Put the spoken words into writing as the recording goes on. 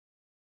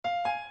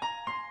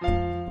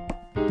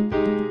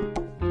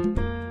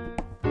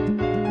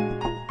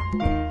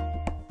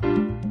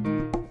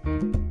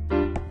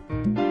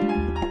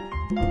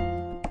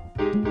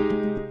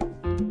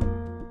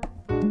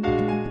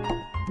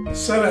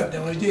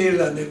Szeretném, hogy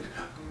éljenek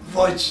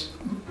vagy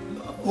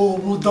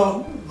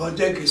Óbuda,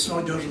 vagy egész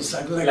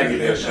Magyarország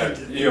legidősebb.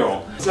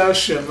 Jó. Az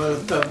első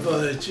emeletem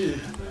van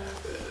egy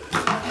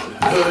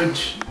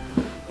hölgy,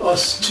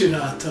 azt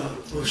csinálta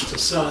most a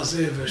 100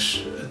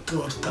 éves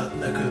tortát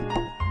nekem.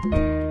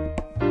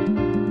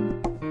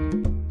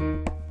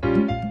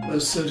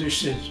 Először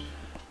is egy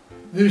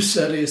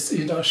műszerész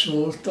írás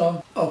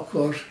voltam,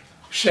 akkor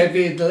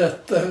segéd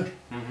lettem,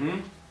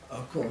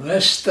 akkor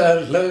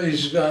mester,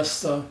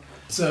 levizsgáztam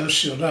az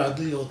első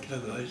rádiót, meg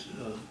a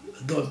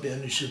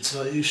Dobjánis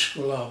utcai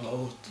iskolában,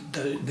 ott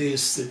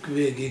néztük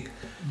végig.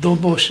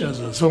 Dobos, ez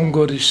a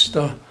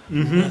zongorista,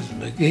 ez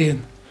meg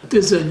én.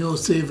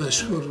 18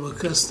 éves korban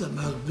kezdtem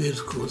el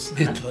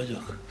birkózni. Itt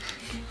vagyok.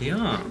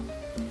 Ja.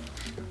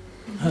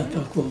 Hát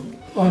akkor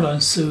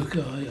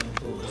aranyszőke haja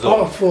volt.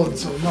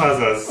 Alfonso,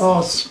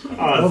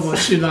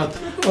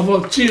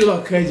 ahol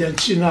Csillaghegyen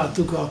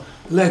csináltuk a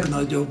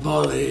legnagyobb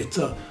balét,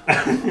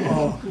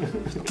 a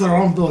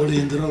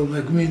trambolinról,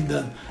 meg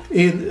minden.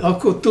 Én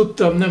akkor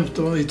tudtam, nem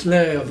tudom, itt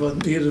le van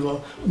írva,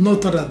 a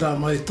Notre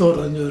Dame-ai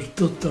toronyőr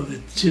tudtam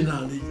itt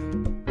csinálni.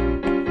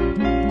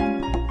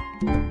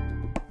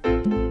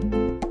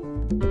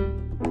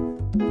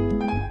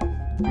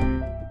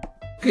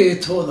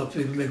 Két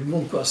hónapig még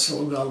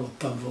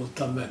munkaszolgálattan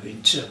voltam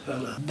megint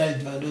Csepelen.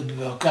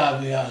 45-ben a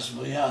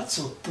kávéházban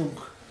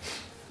játszottunk,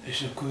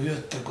 és akkor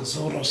jöttek az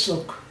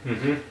oroszok,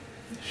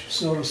 és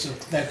az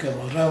oroszok nekem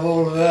a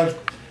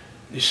revolvert,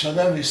 és ha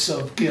nem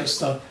iszom ki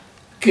azt a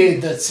 2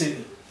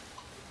 deci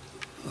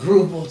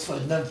rumot,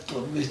 vagy nem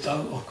tudom mit,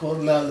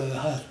 akkor lelő,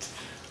 hát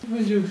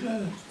mondjuk,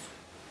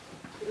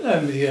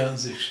 nem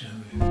hiányzik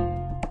semmi.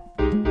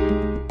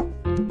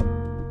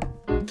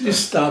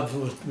 Tisztább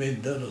volt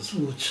minden, az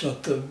út,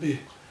 stb.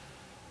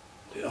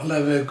 A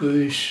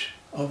levegő is,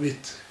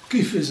 amit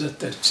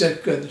kifizettek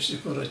csekken, és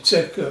akkor a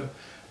csekken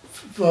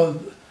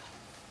van,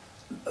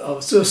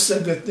 az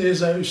összeget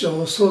nézem, és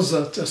ahhoz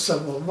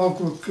hozzáteszem a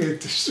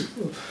magukét, és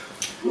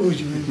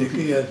úgy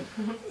mindig ilyen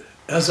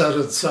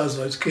 1500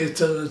 vagy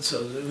 2500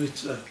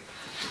 vicce.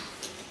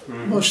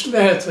 Most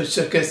lehet, hogy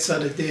csak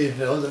egyszer egy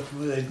évre adok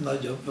egy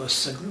nagyobb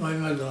összeg, majd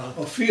meglátjuk.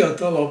 Ha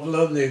fiatalabb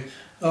lennék,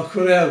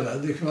 akkor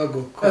elmennék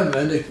magukkal.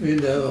 Elmennék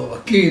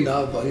mindenhova,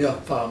 Kínába,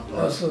 Japánba.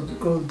 Azon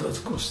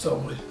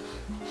gondolkoztam, hogy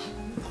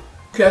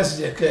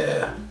kezdjek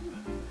el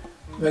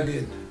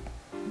megint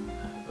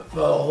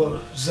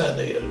valahol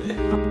zenélni.